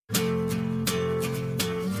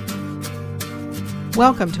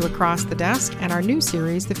Welcome to Across the Desk and our new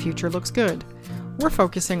series, The Future Looks Good. We're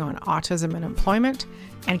focusing on autism and employment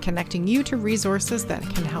and connecting you to resources that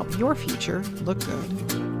can help your future look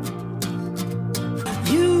good.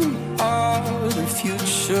 You are the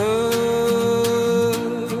future.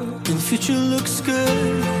 The future looks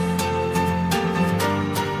good.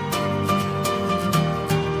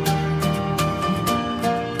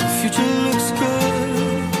 The future looks good.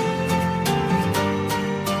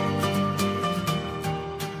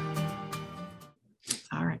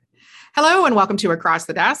 All right. Hello and welcome to Across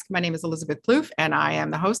the Desk. My name is Elizabeth Plouffe and I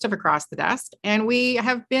am the host of Across the Desk. And we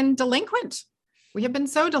have been delinquent. We have been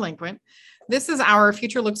so delinquent. This is our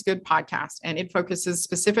Future Looks Good podcast, and it focuses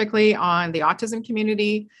specifically on the autism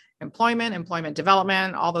community, employment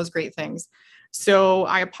development, all those great things. So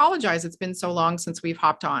I apologize. It's been so long since we've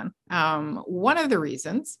hopped on. One of the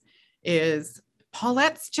reasons is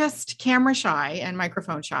Paulette's just camera shy and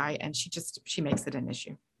microphone shy, and she makes it an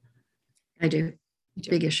issue. I do.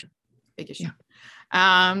 Big issue.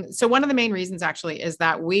 Yeah. So one of the main reasons actually is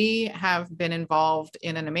that we have been involved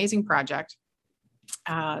in an amazing project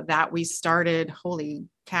that we started, holy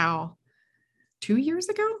cow, 2 years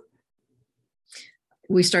ago?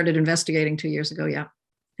 We started investigating 2 years ago. Yeah.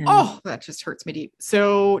 And that just hurts me deep.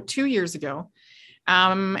 So 2 years ago.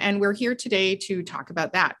 And we're here today to talk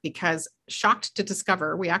about that because shocked to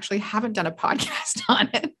discover we actually haven't done a podcast on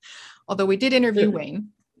it, although we did interview Wayne.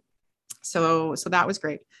 So that was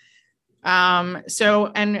great.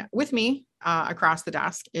 And with me across the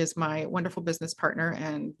desk is my wonderful business partner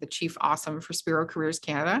and the chief awesome for Spiro Careers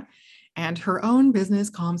Canada, and her own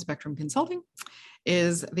business, Calm Spectrum Consulting,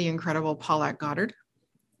 is the incredible Paulette Goddard.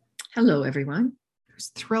 Hello, everyone. Who's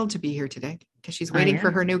thrilled to be here today because she's waiting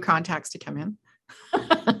for her new contacts to come in.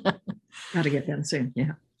 Got to get them soon.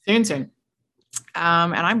 Yeah. Soon.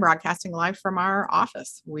 And I'm broadcasting live from our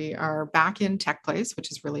office. We are back in Tech Place, which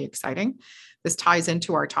is really exciting. This ties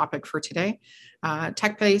into our topic for today.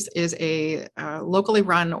 Tech Place is a locally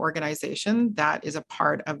run organization that is a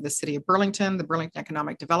part of the City of Burlington, the Burlington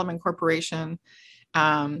Economic Development Corporation,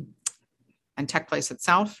 and Tech Place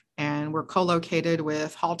itself. And we're co-located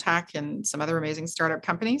with Haltech and some other amazing startup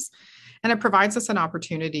companies. And it provides us an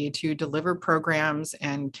opportunity to deliver programs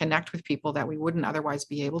and connect with people that we wouldn't otherwise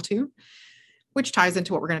be able to, which ties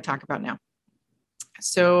into what we're going to talk about now.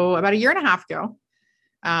 So about a year and a half ago,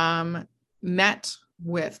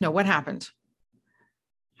 what happened?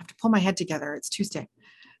 I have to pull my head together. It's Tuesday.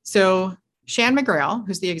 So Shan McGrail,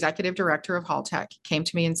 who's the executive director of Haltech, came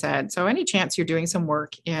to me and said, so any chance you're doing some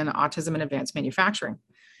work in autism and advanced manufacturing?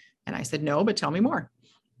 And I said, no, but tell me more.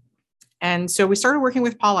 And so we started working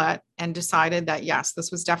with Paulette and decided that, yes,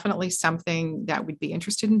 this was definitely something that we'd be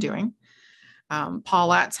interested in doing.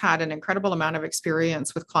 Paulette's had an incredible amount of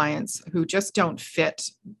experience with clients who just don't fit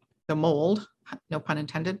the mold, no pun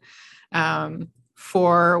intended,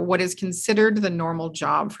 for what is considered the normal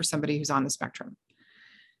job for somebody who's on the spectrum.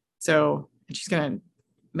 So she's going to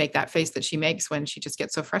make that face that she makes when she just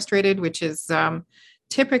gets so frustrated, which is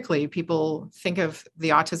typically people think of the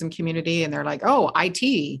autism community and they're like, oh,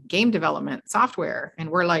 IT, game development, software. And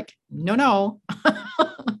we're like, no.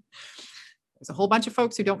 There's a whole bunch of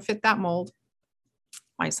folks who don't fit that mold.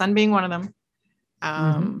 My son being one of them.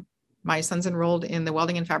 My son's enrolled in the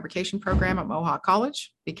welding and fabrication program at Mohawk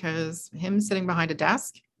College because him sitting behind a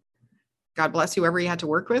desk, God bless whoever he had to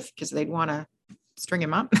work with, because they'd want to string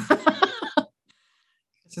him up.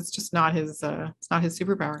 It's just not his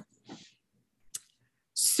superpower.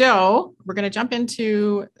 So we're going to jump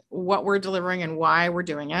into what we're delivering and why we're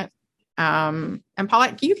doing it. And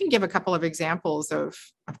Paulette, you can give a couple of examples of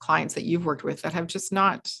clients that you've worked with that have just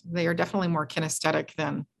they are definitely more kinesthetic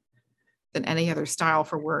than any other style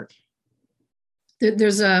for work.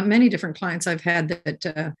 There's many different clients I've had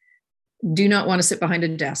that do not want to sit behind a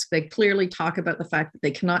desk. They clearly talk about the fact that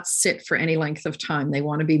they cannot sit for any length of time. They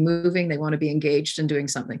want to be moving. They want to be engaged in doing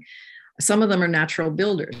something. Some of them are natural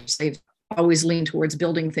builders. They've always leaned towards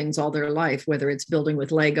building things all their life, whether it's building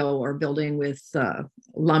with Lego or building with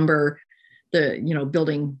lumber,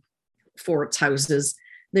 building forts, houses.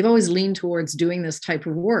 They've always leaned towards doing this type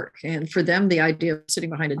of work. And for them, the idea of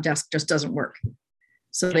sitting behind a desk just doesn't work.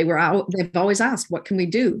 So they've always asked, what can we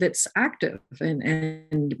do that's active?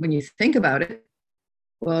 And when you think about it,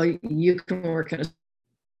 well, you can work in a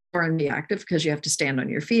store and be active because you have to stand on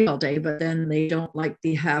your feet all day, but then they don't like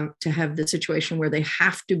to have the situation where they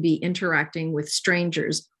have to be interacting with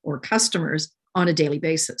strangers or customers on a daily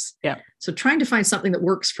basis. Yeah. So trying to find something that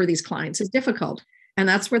works for these clients is difficult. And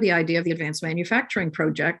that's where the idea of the advanced manufacturing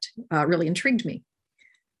project really intrigued me.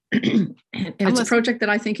 And it's a project that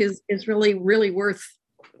I think is really, really worth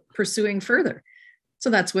pursuing further. So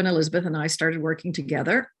that's when Elizabeth and I started working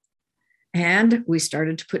together, and we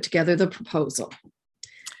started to put together the proposal.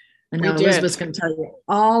 And now Elizabeth's going to tell you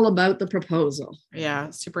all about the proposal. Yeah,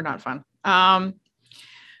 super not fun.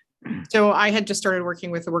 So I had just started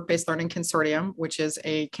working with the Work-Based Learning Consortium, which is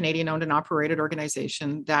a Canadian-owned and operated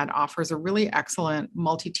organization that offers a really excellent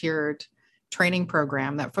multi-tiered training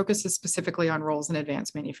program that focuses specifically on roles in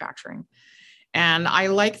advanced manufacturing. And I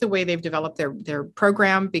like the way they've developed their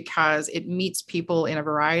program because it meets people in a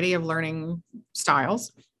variety of learning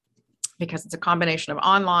styles, because it's a combination of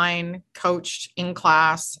online, coached, in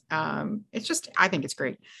class. It's just, I think it's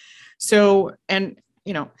great. So, and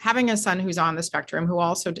having a son who's on the spectrum, who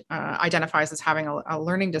also identifies as having a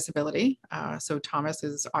learning disability. So Thomas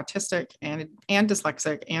is autistic and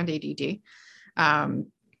dyslexic and ADD.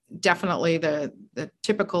 Definitely the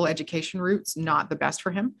typical education route's not the best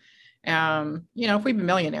for him. If we'd been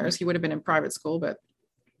millionaires, he would have been in private school, but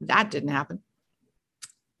that didn't happen.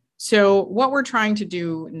 So what we're trying to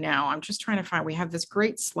do now, I'm just trying to find, we have this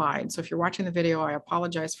great slide. So if you're watching the video, I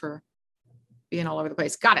apologize for being all over the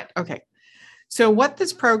place. Got it. Okay. So what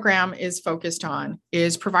this program is focused on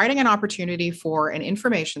is providing an opportunity for an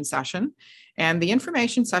information session. And the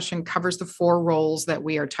information session covers the 4 roles that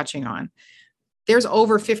we are touching on. There's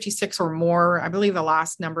over 56 or more. I believe the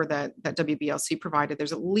last number that WBLC provided,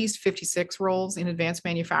 there's at least 56 roles in advanced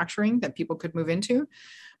manufacturing that people could move into.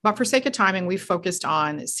 But for sake of timing, we've focused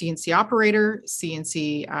on CNC operator,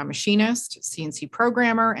 CNC machinist, CNC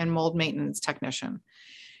programmer, and mold maintenance technician.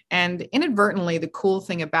 And inadvertently, the cool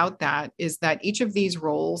thing about that is that each of these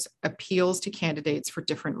roles appeals to candidates for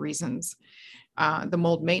different reasons. The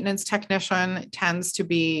mold maintenance technician tends to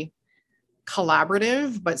be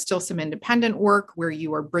collaborative, but still some independent work where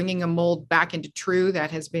you are bringing a mold back into true that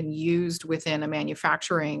has been used within a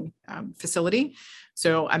manufacturing facility.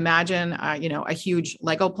 So imagine, a huge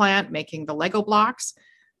Lego plant making the Lego blocks.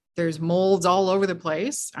 There's molds all over the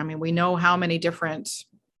place. I mean, we know how many different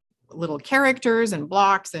little characters and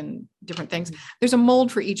blocks and different things. There's a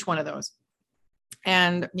mold for each one of those.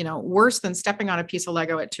 And, worse than stepping on a piece of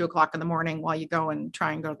Lego at 2:00 in the morning while you go and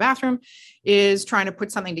try and go to the bathroom is trying to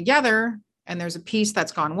put something together and there's a piece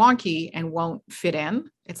that's gone wonky and won't fit in.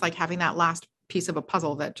 It's like having that last piece of a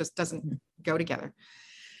puzzle that just doesn't go together.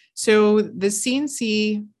 So the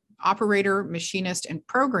CNC operator, machinist, and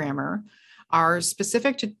programmer are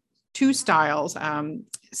specific to 2 styles.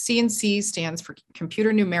 CNC stands for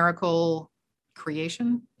computer numerical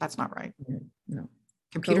creation. That's not right. No.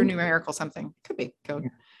 Computer numerical something. Could be code. Yeah.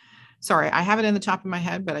 Sorry, I have it in the top of my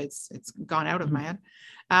head, but it's gone out of my head.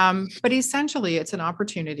 But essentially, it's an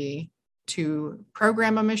opportunity to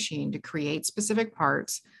program a machine to create specific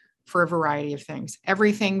parts for a variety of things.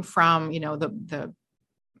 Everything from, the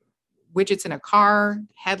widgets in a car,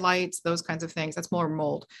 headlights, those kinds of things. That's more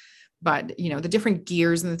mold. But, the different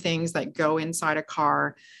gears and the things that go inside a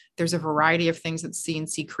car, there's a variety of things that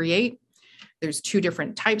CNC create. There's 2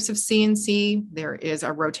 different types of CNC. There is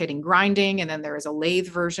a rotating grinding, and then there is a lathe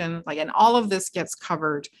version. And all of this gets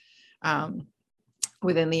covered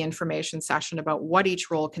within the information session about what each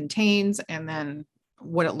role contains, and then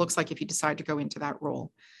what it looks like if you decide to go into that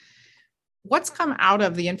role. What's come out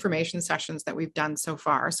of the information sessions that we've done so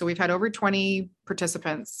far? So we've had over 20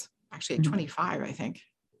 participants, actually 25, I think.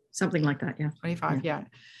 Something like that, yeah. 25, yeah.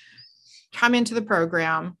 Come into the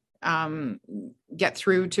program, get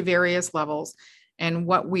through to various levels. And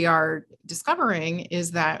what we are discovering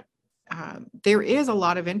is that there is a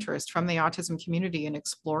lot of interest from the autism community in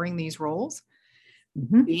exploring these roles,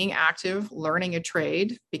 being active, learning a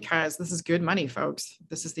trade, because this is good money, folks.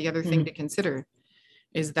 This is the other thing to consider,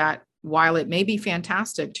 is that while it may be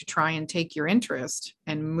fantastic to try and take your interest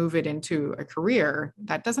and move it into a career,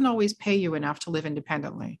 that doesn't always pay you enough to live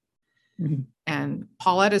independently. And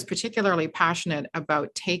Paulette is particularly passionate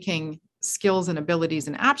about taking skills and abilities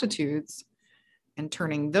and aptitudes and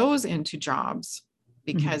turning those into jobs,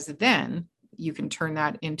 because then you can turn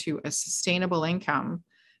that into a sustainable income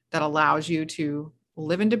that allows you to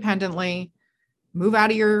live independently, move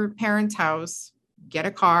out of your parents' house, get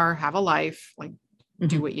a car, have a life,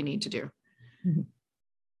 do what you need to do.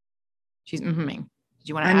 She's mm-hmm-ing. Do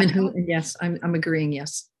you want to add? Yes, I'm agreeing.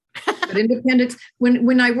 Yes. But independence,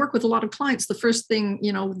 when I work with a lot of clients, the first thing,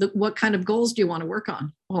 what kind of goals do you want to work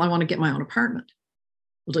on? Well, I want to get my own apartment.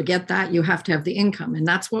 Well, to get that, you have to have the income. And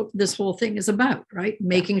that's what this whole thing is about, right?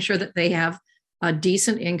 Making sure that they have a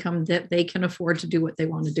decent income that they can afford to do what they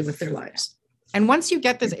want to do with their lives. And once you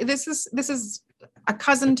get this is a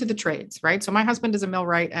cousin to the trades, right? So my husband is a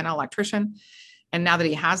millwright and an electrician. And now that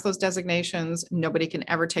he has those designations, nobody can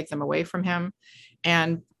ever take them away from him.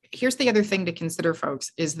 And here's the other thing to consider,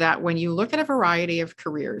 folks, is that when you look at a variety of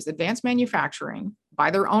careers, advanced manufacturing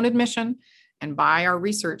by their own admission and by our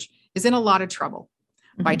research, is in a lot of trouble.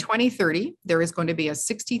 By 2030, there is going to be a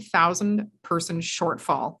 60,000 person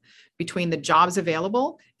shortfall between the jobs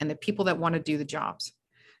available and the people that want to do the jobs.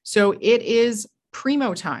 So it is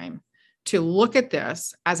primo time to look at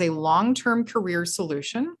this as a long-term career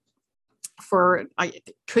solution for,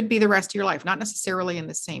 it could be the rest of your life, not necessarily in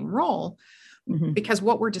the same role, because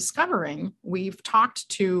what we're discovering, we've talked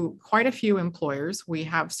to quite a few employers. We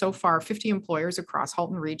have so far 50 employers across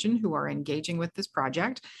Halton Region who are engaging with this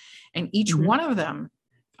project. And each one of them,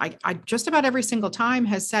 I just about every single time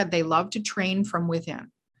has said they love to train from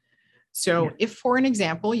within. So if, for an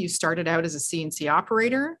example, you started out as a CNC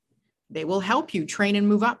operator, they will help you train and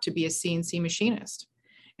move up to be a CNC machinist.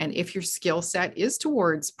 And if your skill set is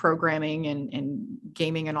towards programming and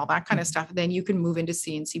gaming and all that kind of stuff, then you can move into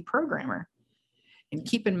CNC programmer. And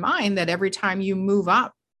keep in mind that every time you move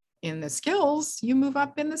up in the skills, you move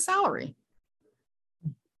up in the salary.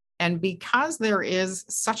 And because there is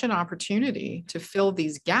such an opportunity to fill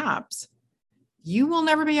these gaps, you will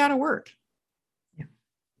never be out of work. Yeah.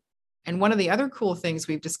 And one of the other cool things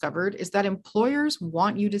we've discovered is that employers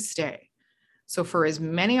want you to stay. So for as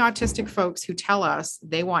many autistic folks who tell us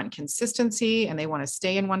they want consistency and they want to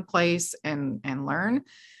stay in one place and learn,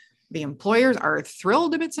 the employers are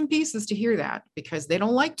thrilled to bits and pieces to hear that, because they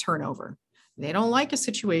don't like turnover. They don't like a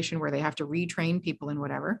situation where they have to retrain people and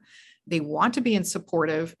whatever. They want to be in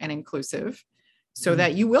supportive and inclusive so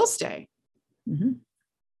that you will stay,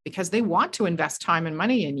 because they want to invest time and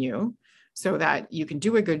money in you so that you can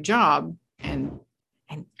do a good job and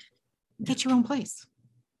get your own place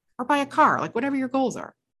or buy a car, like whatever your goals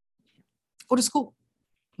are. Go to school.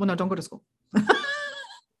 Well, no, don't go to school.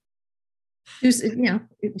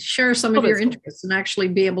 Share some of your interests and actually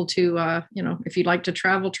be able to, if you'd like to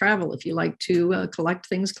travel. If you like to collect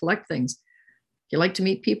things. If you like to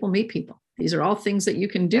meet people. These are all things that you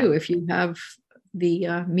can do if you have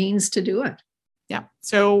the means to do it. Yeah.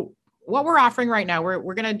 So what we're offering right now,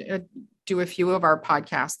 we're going to do a few of our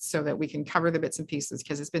podcasts so that we can cover the bits and pieces,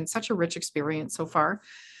 because it's been such a rich experience so far.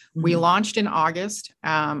 We launched in August.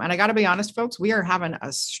 And I got to be honest, folks, we are having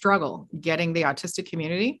a struggle getting the autistic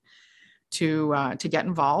community to get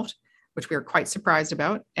involved, which we are quite surprised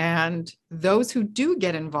about. And those who do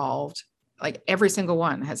get involved, like every single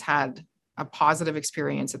one has had a positive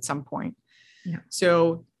experience at some point. Yeah.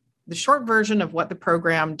 So the short version of what the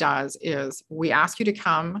program does is we ask you to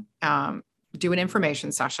come do an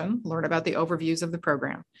information session, learn about the overviews of the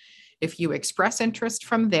program. If you express interest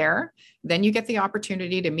from there, then you get the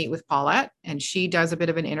opportunity to meet with Paulette, and she does a bit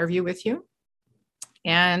of an interview with you.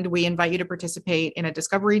 And we invite you to participate in a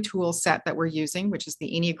discovery tool set that we're using, which is the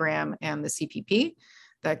Enneagram and the CPP,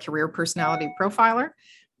 the Career Personality Profiler.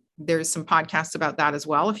 There's some podcasts about that as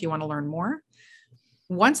well if you want to learn more.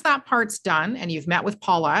 Once that part's done and you've met with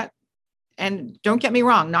Paulette, and don't get me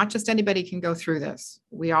wrong, not just anybody can go through this.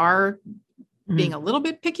 We are being a little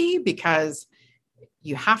bit picky because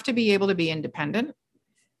you have to be able to be independent.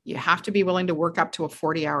 You have to be willing to work up to a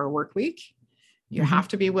 40-hour work week. You have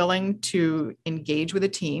to be willing to engage with a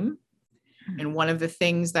team. And one of the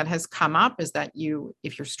things that has come up is that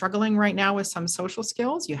if you're struggling right now with some social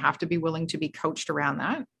skills, you have to be willing to be coached around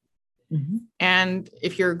that. And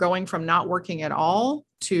if you're going from not working at all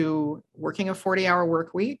to working a 40-hour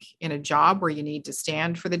work week in a job where you need to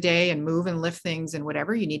stand for the day and move and lift things and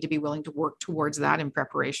whatever, you need to be willing to work towards that in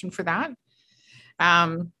preparation for that.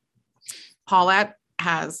 Paulette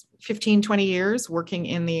has 15, 20 years working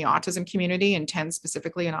in the autism community, and 10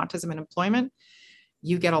 specifically in autism and employment.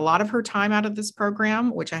 You get a lot of her time out of this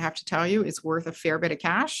program, which I have to tell you is worth a fair bit of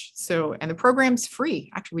cash. And the program's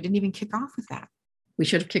free. Actually, we didn't even kick off with that. We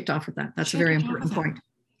should have kicked off with that. That's a very important point.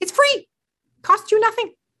 It's free. Costs you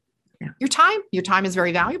nothing. Yeah. Your time is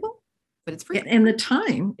very valuable, but it's free. And the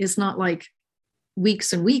time is not like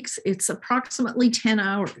weeks and weeks. It's approximately 10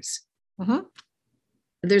 hours.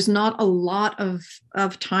 There's not a lot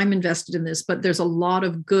of time invested in this, but there's a lot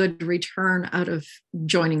of good return out of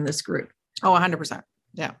joining this group. Oh, 100%.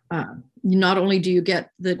 Yeah. Not only do you get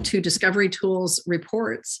the 2 Discovery Tools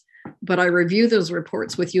reports, but I review those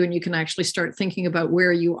reports with you, and you can actually start thinking about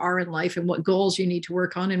where you are in life and what goals you need to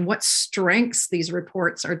work on and what strengths these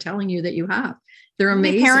reports are telling you that you have. They're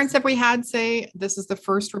amazing. How many parents have we had say, this is the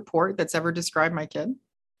first report that's ever described my kid?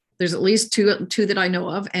 There's at least two that I know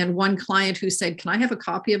of, and one client who said, can I have a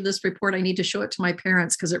copy of this report? I need to show it to my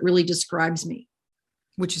parents because it really describes me.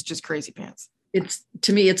 Which is just crazy pants.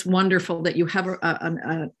 To me, it's wonderful that you have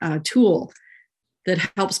a tool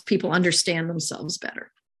that helps people understand themselves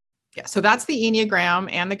better. Yeah, so that's the Enneagram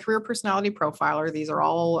and the Career Personality Profiler. These are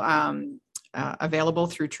all available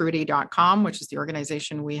through truity.com, which is the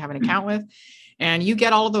organization we have an account with. And you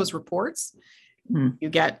get all of those reports. You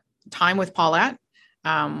get time with Paulette.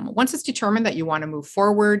 Once it's determined that you want to move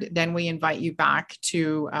forward, then we invite you back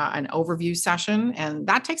to an overview session, and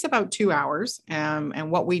that takes about 2 hours.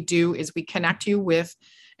 And what we do is we connect you with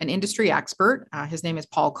an industry expert. His name is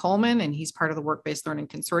Paul Coleman, and he's part of the Work-Based Learning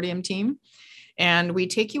Consortium team. And we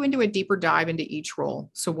take you into a deeper dive into each role.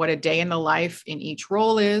 So what a day in the life in each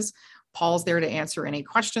role is. Paul's there to answer any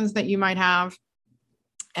questions that you might have.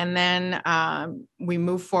 And then we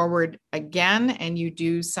move forward again, and you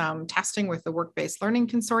do some testing with the Work-Based Learning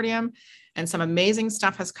Consortium, and some amazing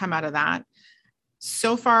stuff has come out of that.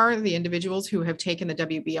 So far, the individuals who have taken the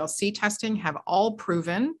WBLC testing have all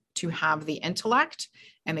proven to have the intellect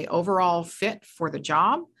and the overall fit for the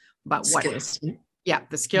job. But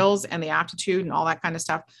the skills and the aptitude and all that kind of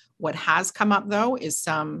stuff. What has come up though is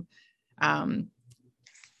some, I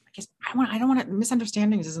guess I don't want to,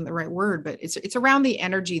 misunderstandings isn't the right word, but it's around the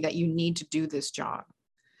energy that you need to do this job.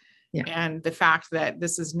 Yeah. And the fact that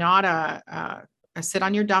this is not a sit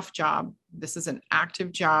on your duff job. This is an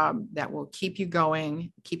active job that will keep you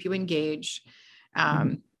going, keep you engaged.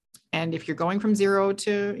 And if you're going from 0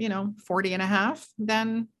 to, 40 and a half,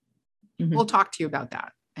 then we'll talk to you about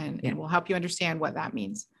that, and we'll help you understand what that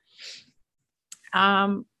means.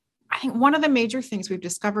 I think one of the major things we've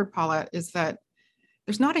discovered, Paula, is that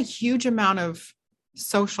there's not a huge amount of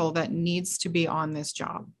social that needs to be on this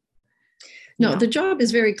job. No, the job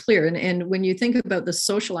is very clear. And when you think about the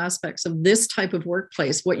social aspects of this type of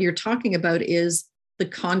workplace, what you're talking about is the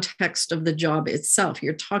context of the job itself.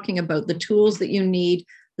 You're talking about the tools that you need,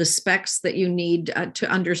 the specs that you need to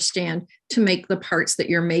understand to make the parts that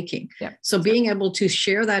you're making. Yeah. So being able to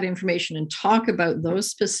share that information and talk about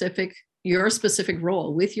your specific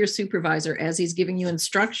role with your supervisor as he's giving you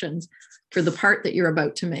instructions for the part that you're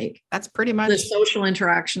about to make. That's pretty much the social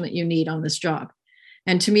interaction that you need on this job.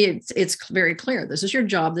 And to me, it's very clear. This is your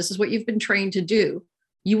job. This is what you've been trained to do.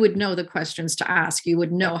 You would know the questions to ask. You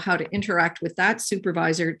would know how to interact with that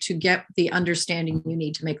supervisor to get the understanding you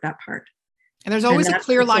need to make that part. And there's always a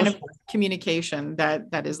clear line of communication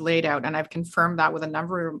that is laid out. And I've confirmed that with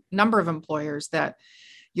a number of employers, that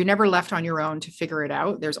you're never left on your own to figure it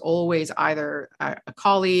out. There's always either a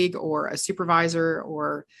colleague or a supervisor,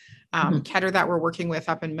 or Ketter that we're working with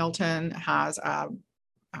up in Milton has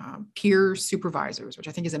peer supervisors, which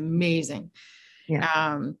I think is amazing.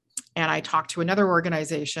 Yeah. And I talked to another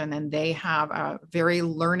organization, and they have a very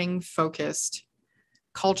learning focused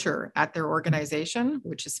culture at their organization,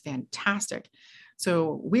 which is fantastic.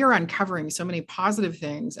 So we are uncovering so many positive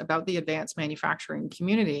things about the advanced manufacturing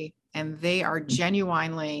community, and they are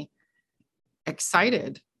genuinely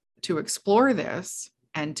excited to explore this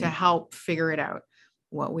and to help figure it out.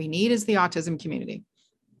 What we need is the autism community.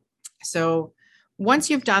 So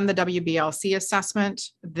once you've done the WBLC assessment,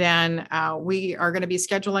 then we are going to be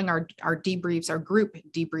scheduling our debriefs, our group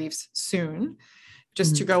debriefs soon,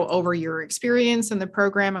 just to go over your experience in the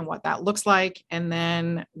program and what that looks like. And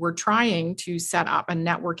then we're trying to set up a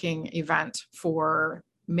networking event for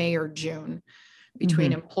May or June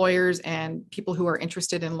between employers and people who are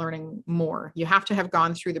interested in learning more. You have to have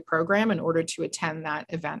gone through the program in order to attend that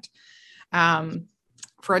event.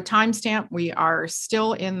 For a timestamp, we are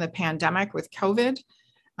still in the pandemic with COVID.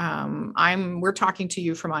 We're talking to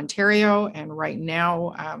you from Ontario, and right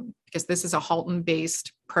now, because this is a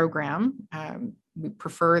Halton-based program, we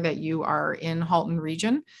prefer that you are in Halton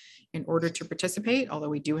region in order to participate, although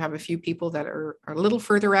we do have a few people that are a little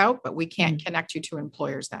further out, but we can't connect you to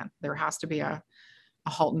employers then. There has to be a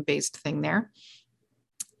Halton-based thing there.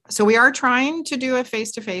 So we are trying to do a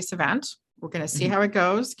face-to-face event. We're going to see how it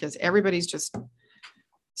goes, because everybody's just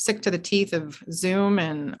sick to the teeth of Zoom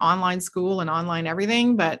and online school and online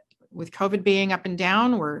everything. But with COVID being up and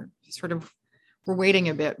down, we're waiting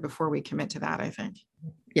a bit before we commit to that, I think.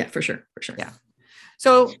 Yeah, for sure. Yeah.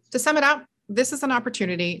 So to sum it up, this is an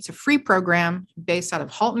opportunity. It's a free program based out of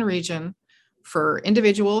Halton region for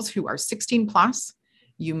individuals who are 16 plus.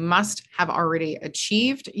 You must have already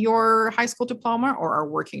achieved your high school diploma or are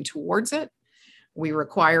working towards it. We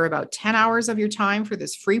require about 10 hours of your time for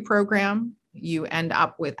this free program. You end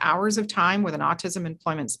up with hours of time with an autism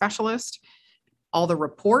employment specialist. All the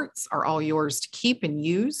reports are all yours to keep and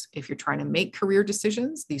use if you're trying to make career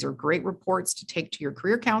decisions. These are great reports to take to your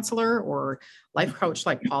career counselor or life coach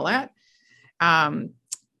like Paulette. And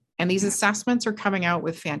these assessments are coming out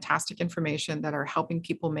with fantastic information that are helping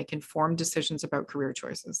people make informed decisions about career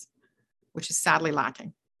choices, which is sadly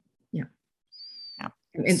lacking. Yeah.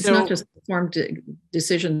 It's not just informed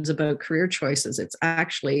decisions about career choices. It's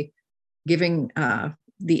actually giving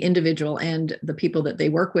the individual and the people that they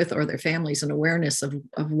work with or their families an awareness of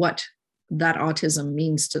what that autism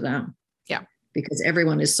means to them. Yeah. Because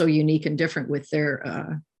everyone is so unique and different with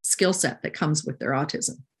their skill set that comes with their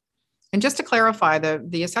autism. And just to clarify,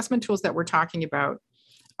 the assessment tools that we're talking about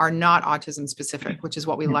are not autism specific, which is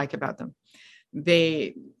what we like about them.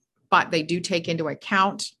 But they do take into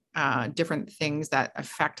account different things that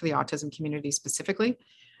affect the autism community specifically.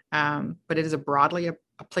 But it is a broadly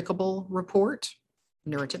applicable report.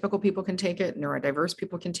 Neurotypical people can take it. Neurodiverse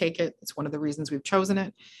people can take it. It's one of the reasons we've chosen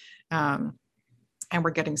it. And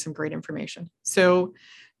we're getting some great information. So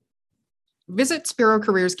visit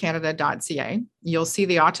spirocareerscanada.ca. You'll see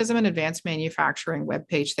the Autism and Advanced Manufacturing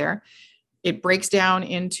webpage there. It breaks down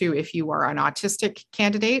into if you are an autistic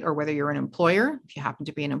candidate or whether you're an employer. If you happen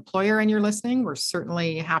to be an employer and you're listening, we're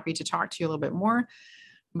certainly happy to talk to you a little bit more.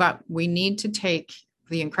 But we need to take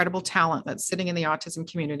the incredible talent that's sitting in the autism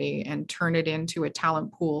community and turn it into a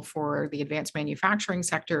talent pool for the advanced manufacturing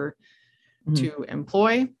sector to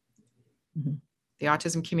employ. The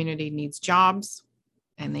autism community needs jobs,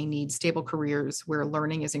 and they need stable careers where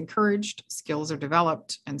learning is encouraged, skills are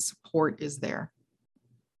developed, and support is there.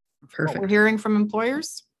 Perfect. What we're hearing from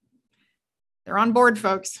employers, they're on board,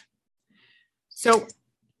 folks. So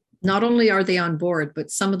not only are they on board,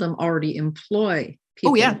 but some of them already employ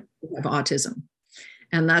people who have autism.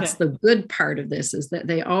 And that's the good part of this, is that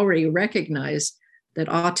they already recognize that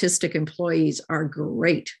autistic employees are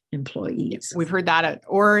great employees. We've heard that.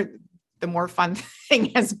 Or the more fun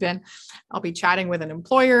thing has been, I'll be chatting with an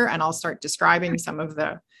employer and I'll start describing some of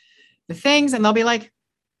the things, and they'll be like,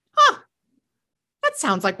 huh, that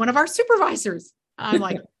sounds like one of our supervisors. I'm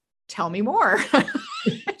like, tell me more.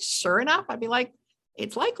 Sure enough, I'd be like,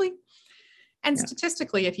 it's likely. And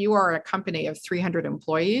statistically, if you are a company of 300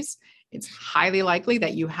 employees, it's highly likely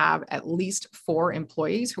that you have at least 4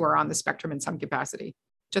 employees who are on the spectrum in some capacity.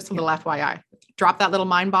 Just a little FYI. Drop that little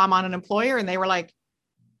mind bomb on an employer and they were like,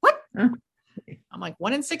 what? I'm like,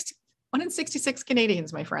 1 in 66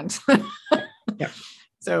 Canadians, my friends.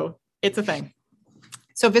 So it's a thing.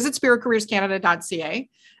 So visit spirocareerscanada.ca.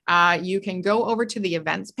 You can go over to the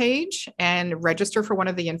events page and register for one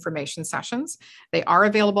of the information sessions. They are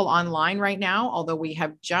available online right now, although we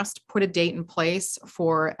have just put a date in place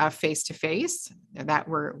for a face-to-face that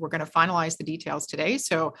we're going to finalize the details today.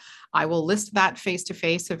 So I will list that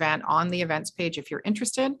face-to-face event on the events page if you're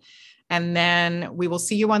interested. And then we will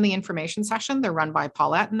see you on the information session. They're run by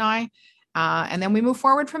Paulette and I. And then we move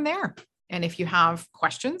forward from there. And if you have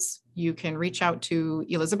questions, you can reach out to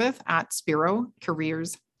Elizabeth at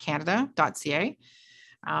spirocareerscanada.ca.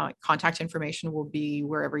 Contact information will be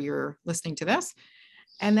wherever you're listening to this.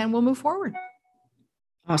 And then we'll move forward.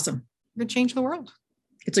 Awesome. We're going to change the world.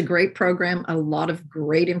 It's a great program. A lot of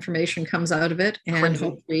great information comes out of it. And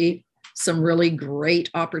hopefully some really great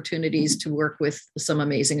opportunities to work with some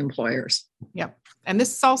amazing employers. Yep. And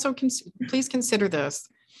this is also, please consider this.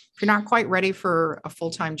 If you're not quite ready for a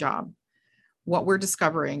full-time job, what we're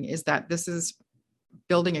discovering is that this is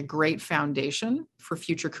building a great foundation for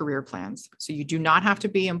future career plans. So you do not have to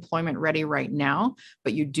be employment ready right now,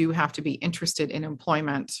 but you do have to be interested in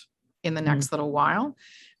employment in the next little while,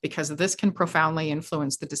 because this can profoundly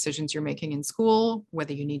influence the decisions you're making in school,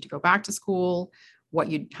 whether you need to go back to school, what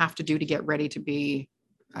you have to do to get ready to be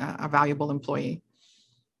a valuable employee.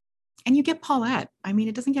 And you get Paulette. I mean,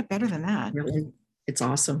 it doesn't get better than that. Really? It's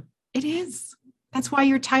awesome. It is. That's why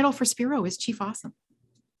your title for Spiro is Chief Awesome.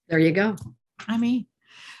 There you go. I mean,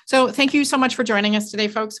 so thank you so much for joining us today,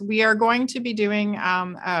 folks. We are going to be doing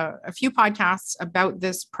a few podcasts about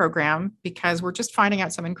this program because we're just finding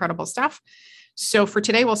out some incredible stuff. So for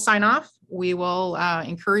today, we'll sign off. We will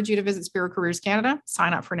encourage you to visit Spiro Careers Canada,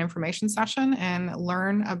 sign up for an information session, and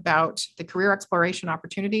learn about the career exploration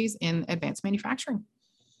opportunities in advanced manufacturing.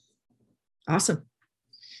 Awesome.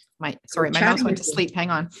 My mouse went to sleep. Hang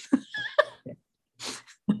on.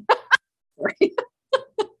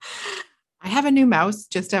 I have a new mouse,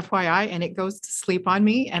 just FYI, and it goes to sleep on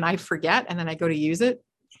me and I forget, and then I go to use it.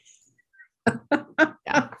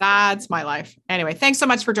 Yeah, that's my life. Anyway, thanks so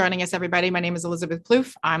much for joining us, everybody. My name is Elizabeth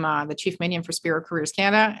Plouffe. I'm the Chief Minion for Spiro Careers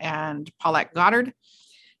Canada, and Paulette Goddard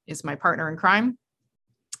is my partner in crime.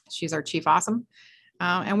 She's our Chief Awesome.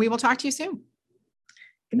 And we will talk to you soon.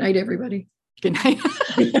 Good night, everybody. Good night.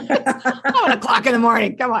 1:00 in the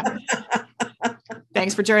morning. Come on.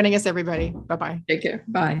 Thanks for joining us, everybody. Bye-bye. Take care.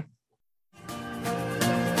 Bye.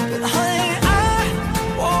 Honey,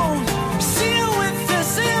 I won't see you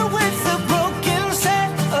with a broken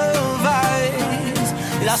set of eyes.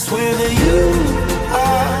 And I swear that you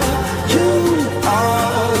are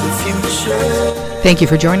the future. Thank you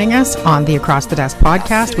for joining us on the Across the Desk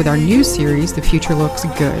podcast with our new series, The Future Looks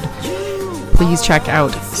Good. Please check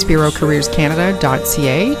out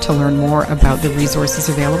spirocareerscanada.ca to learn more about the resources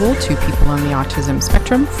available to people on the autism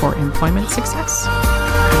spectrum for employment success.